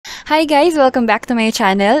Hi guys! Welcome back to my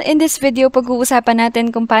channel. In this video, pag-uusapan natin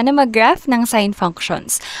kung paano mag-graph ng sine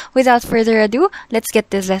functions. Without further ado, let's get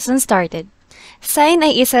this lesson started. Sine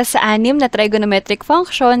ay isa sa 6 na trigonometric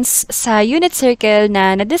functions sa unit circle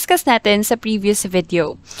na na-discuss natin sa previous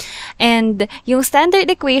video. And yung standard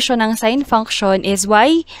equation ng sine function is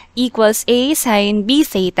y equals a sine b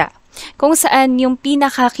theta, kung saan yung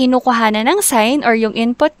pinaka-kinukuhanan ng sine or yung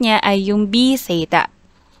input niya ay yung b theta.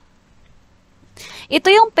 Ito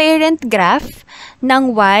yung parent graph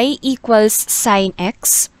ng y equals sine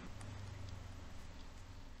x.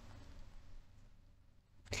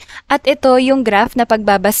 At ito yung graph na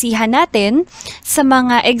pagbabasihan natin sa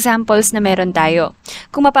mga examples na meron tayo.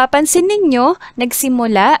 Kung mapapansin ninyo,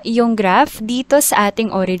 nagsimula yung graph dito sa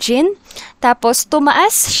ating origin. Tapos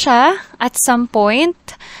tumaas siya at some point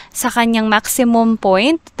sa kanyang maximum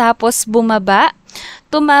point. Tapos bumaba.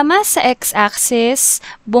 Tumama sa x-axis,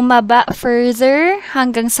 bumaba further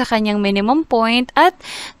hanggang sa kanyang minimum point at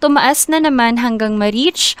tumaas na naman hanggang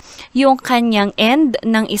ma-reach yung kanyang end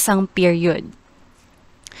ng isang period.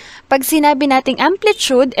 Pag sinabi nating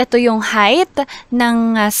amplitude, ito yung height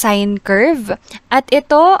ng sine curve at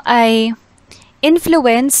ito ay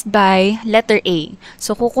influenced by letter A.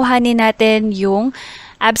 So kukuhanin natin yung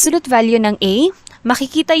absolute value ng A.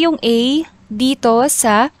 Makikita yung A dito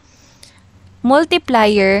sa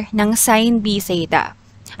multiplier ng sine b theta.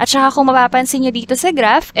 At saka kung mapapansin nyo dito sa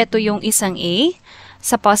graph, ito yung isang A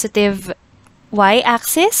sa positive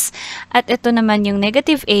y-axis at ito naman yung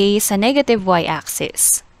negative A sa negative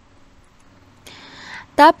y-axis.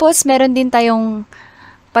 Tapos, meron din tayong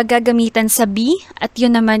paggagamitan sa B at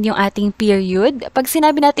yun naman yung ating period. Pag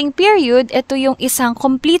sinabi nating period, ito yung isang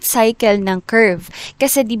complete cycle ng curve.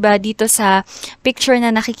 Kasi diba dito sa picture na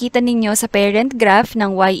nakikita ninyo sa parent graph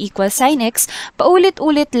ng y equals sine x,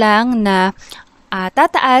 paulit-ulit lang na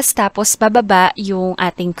tataas tapos bababa yung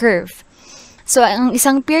ating curve. So, ang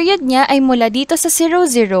isang period niya ay mula dito sa 0,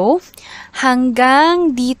 0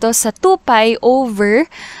 hanggang dito sa 2 pi over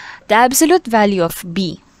the absolute value of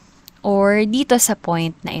b, or dito sa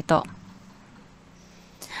point na ito.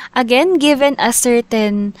 Again, given a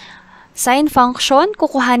certain sine function,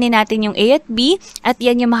 kukuhanin natin yung a at b, at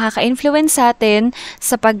yan yung makaka-influence sa atin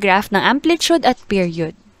sa pag-graph ng amplitude at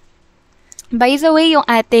period. By the way, yung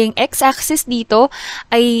ating x-axis dito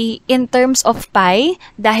ay in terms of pi,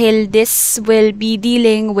 dahil this will be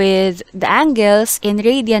dealing with the angles in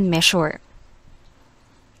radian measure.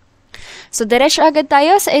 So, diretso agad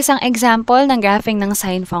tayo sa isang example ng graphing ng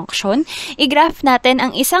sine function. I-graph natin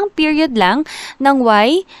ang isang period lang ng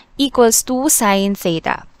y equals to sine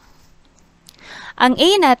theta. Ang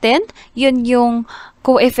a natin, yun yung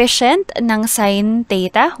coefficient ng sine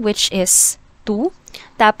theta, which is 2.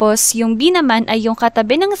 Tapos, yung b naman ay yung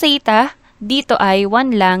katabi ng theta, dito ay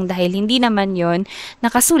 1 lang dahil hindi naman yun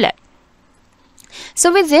nakasulat.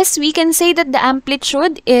 So, with this, we can say that the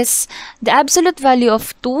amplitude is the absolute value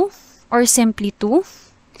of 2, or simply 2.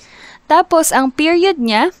 Tapos, ang period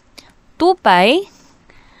niya, 2 pi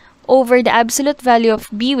over the absolute value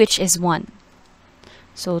of b, which is 1.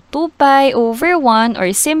 So, 2 pi over 1,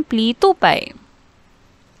 or simply 2 pi.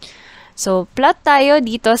 So, plot tayo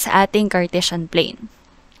dito sa ating Cartesian plane.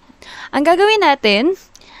 Ang gagawin natin,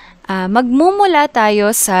 magmumula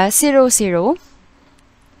tayo sa 0, 0.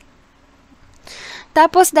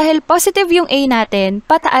 Tapos, dahil positive yung a natin,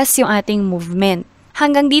 pataas yung ating movement.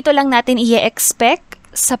 Hanggang dito lang natin i-expect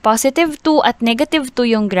sa positive 2 at negative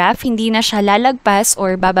 2 yung graph, hindi na siya lalagpas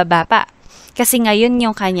or bababa pa. Kasi ngayon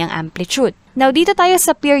yung kanyang amplitude. Now, dito tayo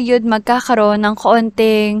sa period magkakaroon ng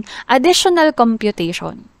kaunting additional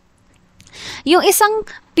computation. Yung isang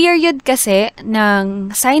period kasi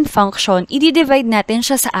ng sine function, i-divide natin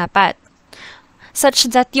siya sa 4. Such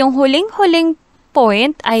that yung huling-huling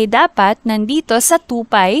point ay dapat nandito sa 2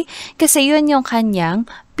 pi kasi yun yung kanyang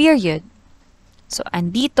period. So,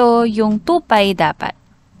 andito yung 2 pi dapat.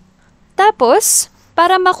 Tapos,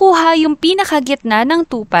 para makuha yung pinakagitna ng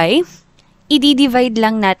 2 pi, i-divide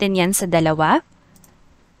lang natin yan sa 2.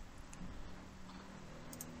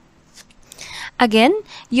 Again,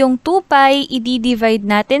 yung 2 pi, i-divide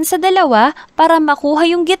natin sa 2 para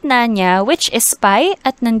makuha yung gitna niya, which is pi,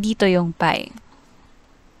 at nandito yung pi.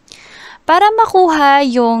 Para makuha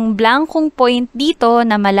yung blankong point dito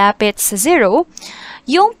na malapit sa 0,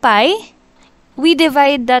 yung pi, we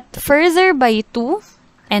divide that further by 2,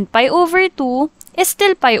 and pi over 2 is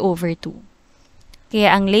still pi over 2.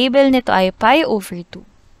 Kaya ang label nito ay pi over 2.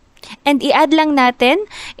 And i-add lang natin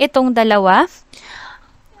itong 2.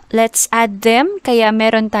 Let's add them. Kaya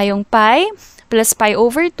meron tayong pi plus pi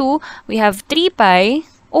over 2. We have 3 pi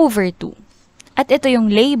over 2. At ito yung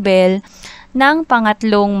label ng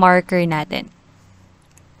pangatlong marker natin.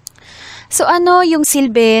 So ano yung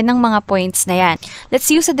silbi ng mga points na yan? Let's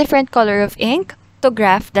use a different color of ink to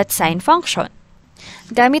graph that sine function.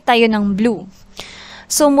 Gamit tayo ng blue.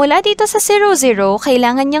 So mula dito sa 0, 0,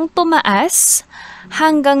 kailangan niyang tumaas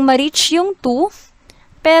hanggang ma-reach yung 2,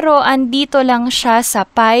 pero andito lang siya sa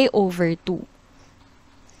pi over 2.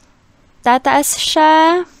 Tataas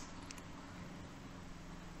siya,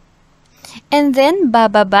 and then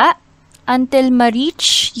bababa until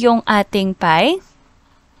ma-reach yung ating pi.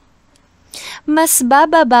 Mas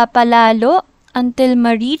bababa palalo until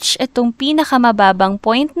ma-reach itong pinakamababang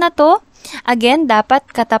point na to. Again, dapat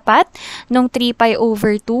katapat nung 3 pi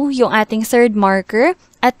over 2 yung ating third marker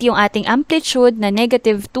at yung ating amplitude na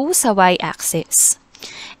negative 2 sa y-axis.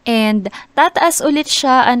 And tataas ulit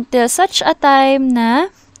siya until such a time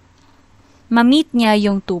na ma-meet niya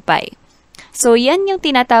yung 2 pi. So, yan yung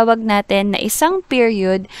tinatawag natin na isang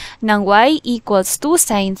period ng y equals 2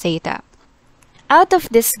 sine theta. Out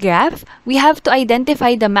of this graph, we have to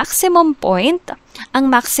identify the maximum point.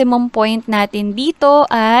 Ang maximum point natin dito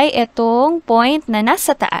ay itong point na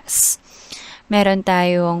nasa taas. Meron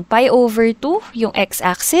tayong pi over 2, yung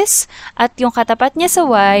x-axis, at yung katapat niya sa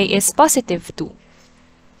y is positive 2.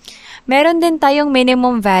 Meron din tayong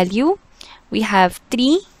minimum value. We have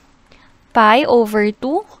 3 pi over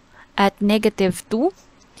 2 at negative 2.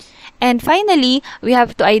 And finally, we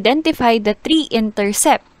have to identify the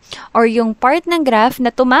 3-intercept, or yung part ng graph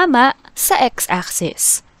na tumama sa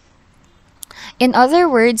x-axis. In other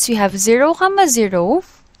words, we have 0, 0.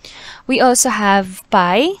 We also have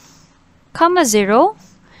pi, 0,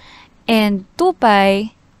 and 2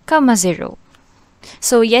 pi, 0.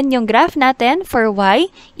 So, yan yung graph natin for y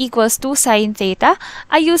equals 2 sine theta.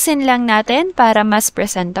 Ayusin lang natin para mas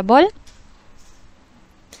presentable.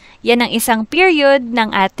 Yan ang isang period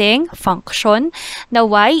ng ating function na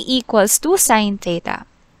y equals 2 sine theta.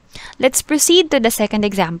 Let's proceed to the second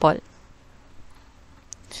example.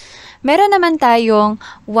 Meron naman tayong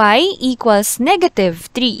y equals negative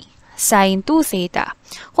 3 sine 2 theta.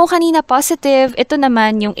 Kung kanina positive, ito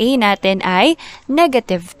naman yung a natin ay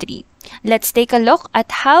negative 3. Let's take a look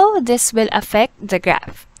at how this will affect the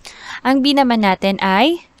graph. Ang b naman natin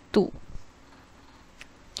ay 2.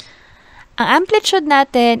 Ang amplitude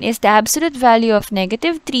natin is the absolute value of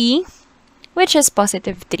negative 3, which is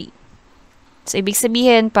positive 3. So, ibig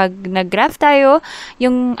sabihin, pag nag-graph tayo,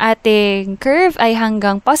 yung ating curve ay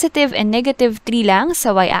hanggang positive and negative 3 lang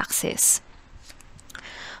sa y-axis.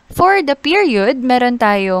 For the period, meron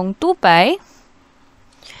tayong 2 pi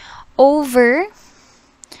over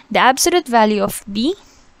the absolute value of b.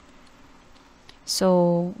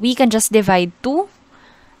 So, we can just divide 2,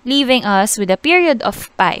 leaving us with a period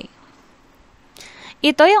of pi.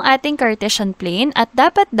 Ito yung ating Cartesian plane at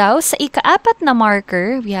dapat daw sa ika-4 na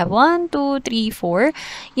marker, we have 1, 2, 3, 4,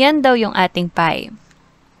 yan daw yung ating pi.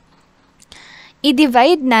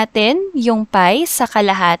 I-divide natin yung pi sa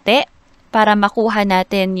kalahati para makuha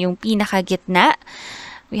natin yung pinakagitna.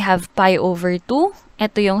 We have pi over 2.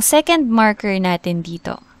 Ito yung second marker natin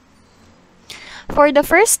dito. For the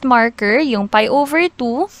first marker, yung pi over 2,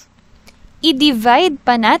 i-divide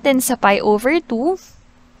pa natin sa pi over 2.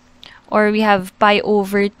 Or we have pi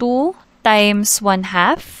over 2 times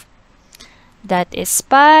 1/2. That is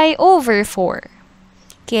pi over 4.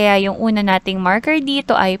 Kaya yung una nating marker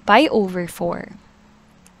dito ay pi over 4.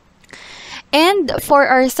 And for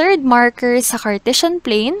our third marker sa Cartesian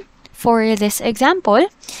plane, for this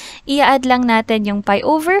example, i-add lang natin yung pi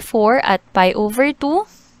over 4 at pi over 2,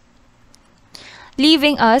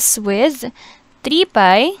 leaving us with 3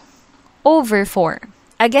 pi over 4.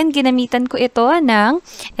 Again, ginamitan ko ito ng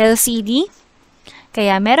LCD.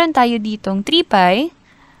 Kaya meron tayo ditong 3 pi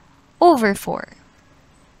over 4.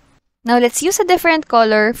 Now, let's use a different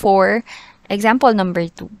color for example number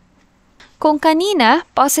 2. Kung kanina,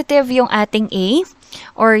 positive yung ating a,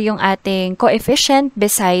 or yung ating coefficient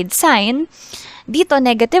beside sine, dito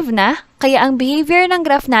negative na, kaya ang behavior ng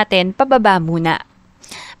graph natin, pababa muna.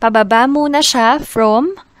 Pababa muna siya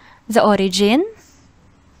from the origin.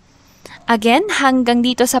 Again, hanggang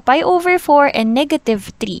dito sa pi over 4 and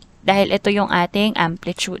negative 3 dahil ito yung ating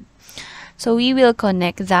amplitude. So, we will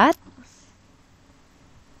connect that.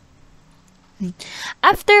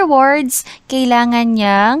 Afterwards, kailangan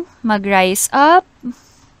niyang mag-rise up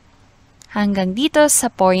hanggang dito sa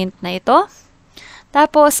point na ito.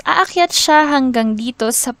 Tapos, aakyat siya hanggang dito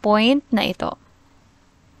sa point na ito.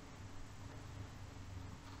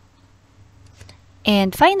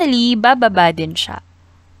 And finally, bababa din siya.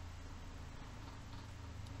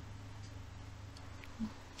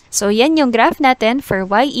 So, yan yung graph natin for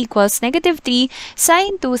y equals negative 3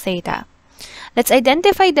 sine 2 theta. Let's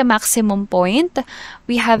identify the maximum point.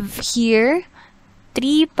 We have here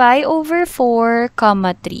 3 pi over 4,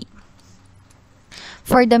 comma 3.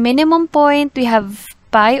 For the minimum point, we have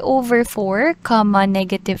pi over 4, comma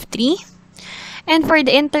negative 3. And for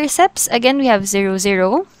the intercepts, again, we have 0,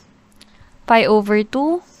 0, pi over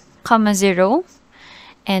 2, comma 0,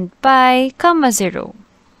 and pi, comma 0.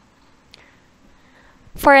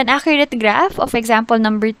 For an accurate graph of example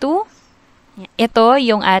number 2, ito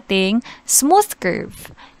yung ating smooth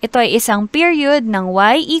curve. Ito ay isang period ng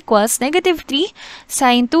y equals negative 3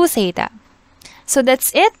 sine 2 theta. So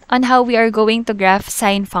that's it on how we are going to graph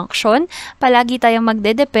sine function. Palagi tayong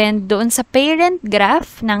magdedepend doon sa parent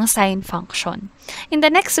graph ng sine function. In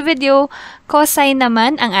the next video, cosine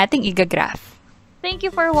naman ang ating igagraph. Thank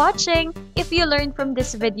you for watching! If you learned from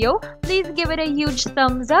this video, please give it a huge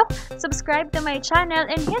thumbs up, subscribe to my channel,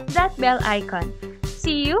 and hit that bell icon.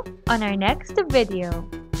 See you on our next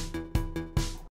video.